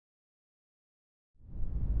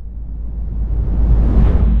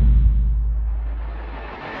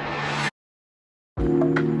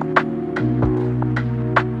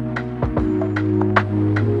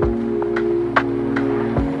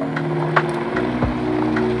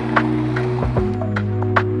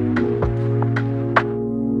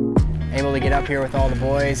up here with all the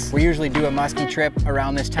boys. We usually do a musky trip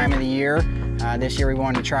around this time of the year. This year we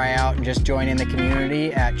wanted to try out and just join in the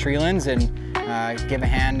community at Treelands and give a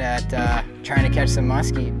hand at trying to catch some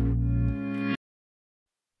muskie.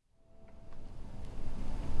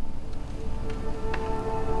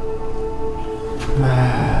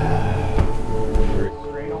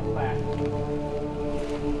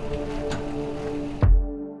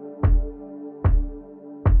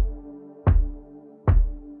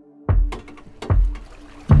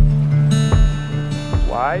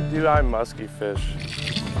 Why do I musky fish?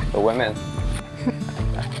 The women.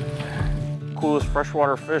 Coolest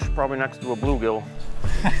freshwater fish, probably next to a bluegill.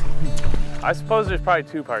 I suppose there's probably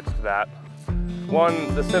two parts to that.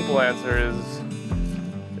 One, the simple answer is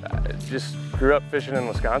I just grew up fishing in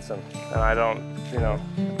Wisconsin, and I don't know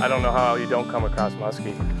how you don't come across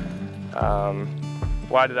muskie.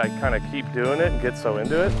 Why did I kind of keep doing it and get so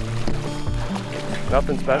into it?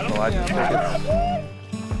 Nothing special. I just think it's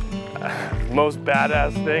the most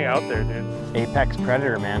badass thing out there, dude. Apex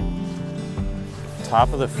predator, man.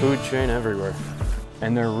 Top of the food chain everywhere.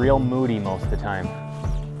 And they're real moody most of the time.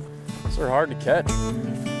 So they're hard to catch.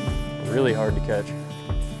 Really hard to catch.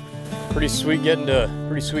 Pretty sweet getting to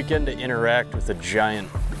interact with a giant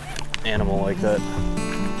animal like that.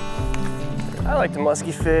 I like to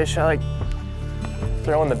musky fish. I like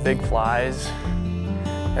throwing the big flies.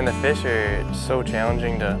 And the fish are so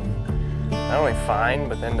challenging to not only find,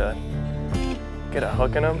 but then to get a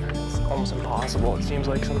hook in them. It's almost impossible, it seems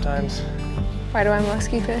like sometimes. Why do I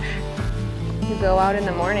musky fish? You go out in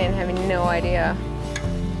the morning having no idea.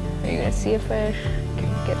 Are you gonna see a fish?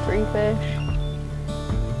 Get 3 fish?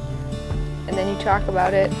 And then you talk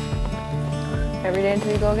about it every day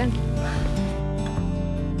until you go again.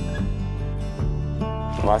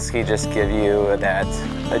 Muskie just give you that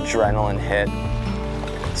adrenaline hit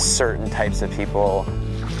certain types of people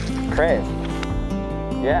crave.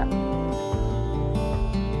 Yeah.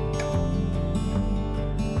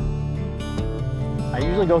 I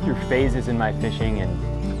usually go through phases in my fishing, and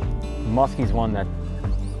muskie's one that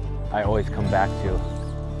I always come back to.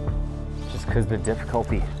 Just because the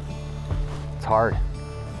difficulty, it's hard.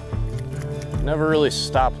 Never really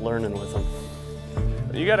stop learning with them.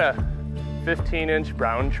 You got a 15-inch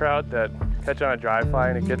brown trout that catch on a dry fly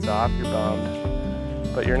and it gets off, you're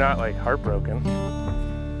bummed. But you're not like heartbroken.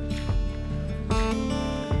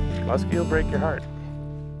 Muskie will break your heart.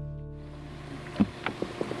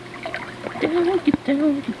 Get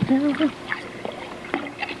down, get down.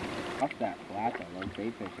 Off that flat though, those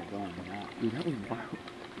bait fish are going nuts. Dude, that was wild.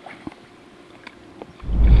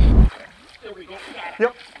 There we go.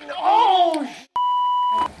 Yep. Oh!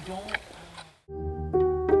 Don't.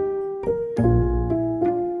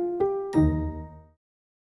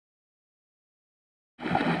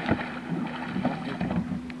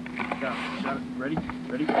 Ready?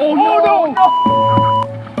 Ready? Oh, no, no, no!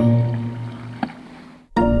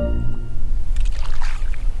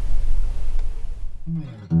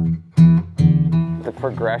 The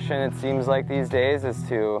progression, it seems like these days, is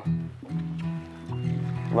to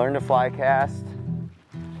learn to fly cast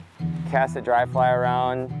a dry fly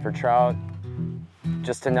around for trout,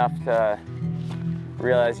 just enough to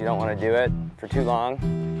realize you don't want to do it for too long,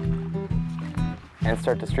 and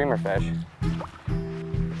start to streamer fish.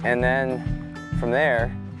 And then from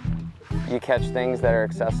there, you catch things that are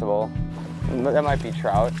accessible. That might be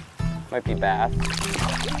trout, might be bass,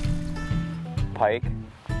 pike.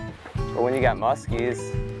 But when you got muskies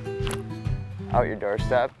out your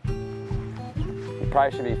doorstep, you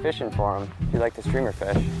probably should be fishing for them if you like to streamer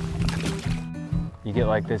fish. You get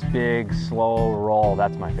like this big, slow roll.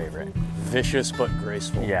 That's my favorite. Vicious but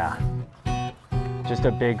graceful. Yeah. Just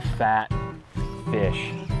a big, fat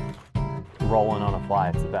fish rolling on a fly.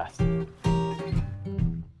 It's the best.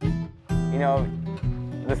 You know,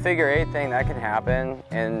 the figure 8 thing, that can happen,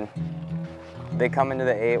 and they come into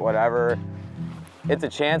the 8, whatever. It's a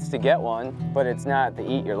chance to get one, but it's not the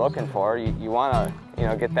eat you're looking for. You want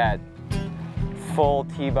to, get that full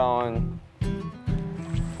T-bone,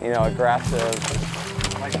 aggressive,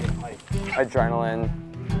 adrenaline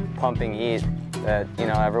pumping eat that,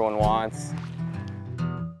 everyone wants.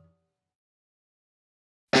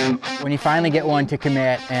 When you finally get one to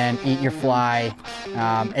commit and eat your fly,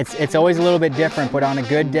 it's always a little bit different, but on a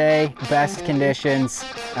good day, best conditions,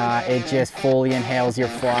 it just fully inhales your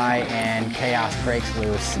fly and chaos breaks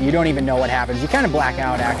loose. You don't even know what happens. You kind of black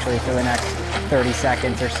out actually for the next 30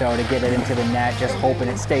 seconds or so to get it into the net, just hoping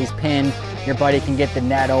it stays pinned. Your buddy can get the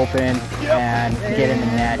net open and get in the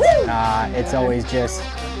net. It's always just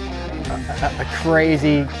a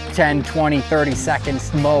crazy 10, 20, 30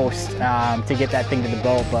 seconds most to get that thing to the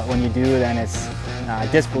boat, but when you do, then it's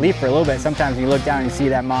disbelief for a little bit. Sometimes you look down and you see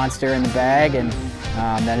that monster in the bag, and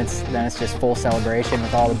then it's just full celebration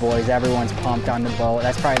with all the boys. Everyone's pumped on the boat.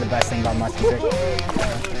 That's probably the best thing about musky fishing.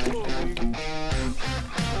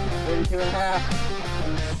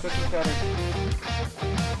 32.5. Cookie cutter.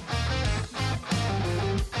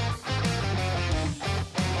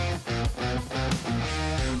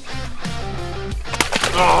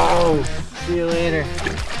 Oh, see you later.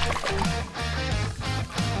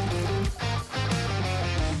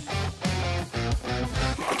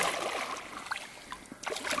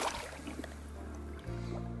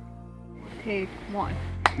 Take one.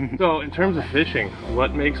 So in terms of fishing,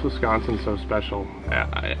 what makes Wisconsin so special?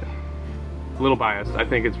 A little biased. I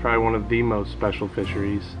think it's probably one of the most special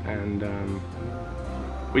fisheries, and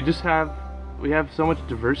we have so much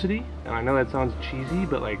diversity. And I know that sounds cheesy,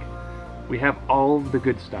 but like, we have all the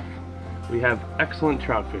good stuff. We have excellent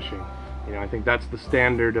trout fishing. You know, I think that's the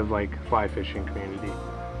standard of like fly fishing community.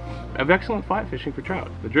 We have excellent fly fishing for trout.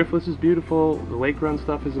 The driftless is beautiful. The lake run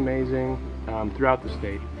stuff is amazing throughout the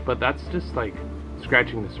state. But that's just like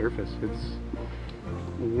scratching the surface. It's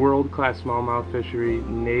world-class smallmouth fishery,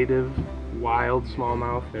 native wild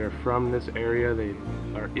smallmouth. They're from this area. They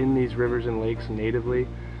are in these rivers and lakes natively.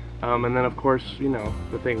 And then of course, you know,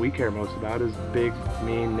 the thing we care most about is big,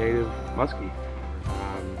 mean, native muskie.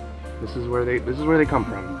 This is where they come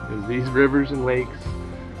from, is these rivers and lakes.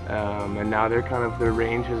 And now their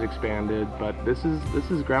range has expanded, but this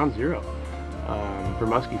is ground zero for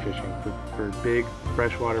muskie fishing, for big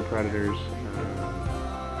freshwater predators,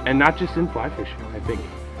 and not just in fly fishing. I think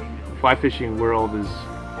the fly fishing world is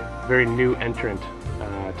a very new entrant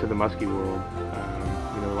to the muskie world.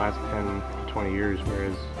 You know, the last 10 to 20 years,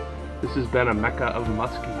 whereas this has been a mecca of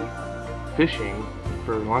muskie fishing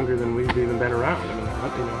for longer than we've even been around. I mean,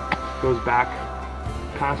 you know, it goes back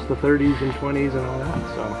past the 30s and 20s and all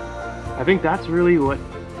that. So I think that's really what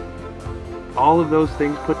all of those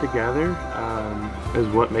things put together is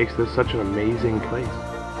what makes this such an amazing place.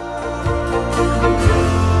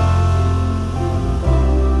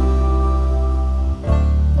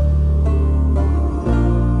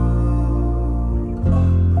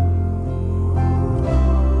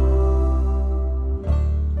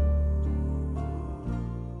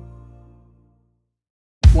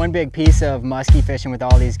 One big piece of muskie fishing with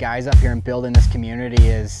all these guys up here and building this community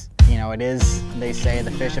is, you know, it is, they say, the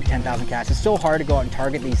fish of 10,000 casts. It's so hard to go out and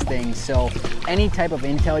target these things, so any type of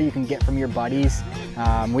intel you can get from your buddies.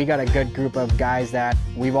 We got a good group of guys that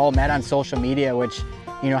we've all met on social media, which,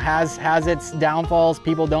 you know, has its downfalls.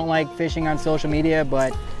 People don't like fishing on social media,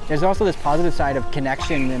 but there's also this positive side of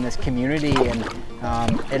connection in this community, and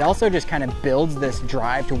it also just kind of builds this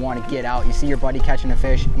drive to want to get out. You see your buddy catching a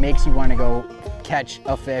fish, it makes you want to go catch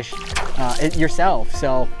a fish yourself.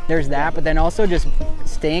 So there's that, but then also just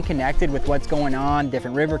staying connected with what's going on,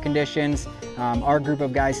 different river conditions. Our group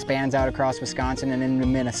of guys spans out across Wisconsin and into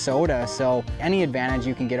Minnesota, so any advantage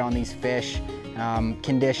you can get on these fish,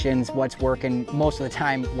 conditions, what's working, most of the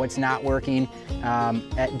time what's not working,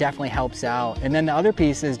 it definitely helps out. And then the other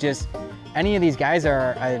piece is just any of these guys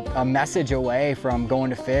are a message away from going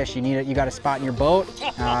to fish. You got a spot in your boat,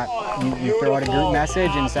 you throw out a group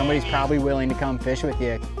message and somebody's probably willing to come fish with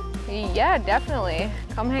you. Yeah, definitely.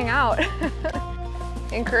 Come hang out.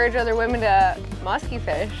 Encourage other women to musky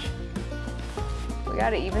fish. We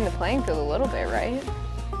gotta even the playing field a little bit, right?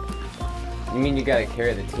 You mean you gotta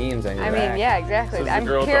carry the teams on your back? Yeah, exactly. So I'm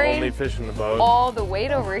the girls carrying only fish in the boat. all the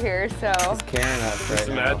weight over here, so. Just carrying us right Just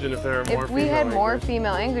imagine if there were more If we had more anglers.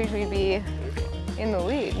 female anglers, we'd be in the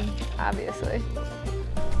lead, obviously.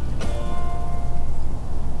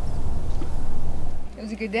 It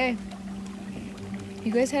was a good day.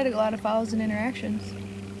 You guys had a lot of fouls and interactions.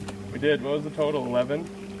 We did. What was the total? 11?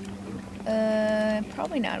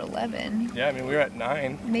 Probably not 11. Yeah, I mean, we were at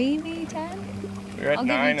 9. Maybe 10? We were at I'll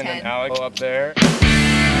give you 9, and then 10. Alex up there.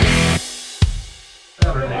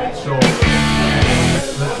 So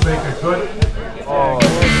let's make a good. Oh,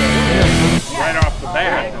 Right off the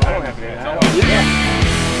bat. I don't have any.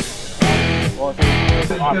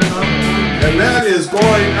 and that is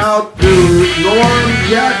going out to Norm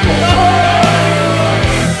Jackal.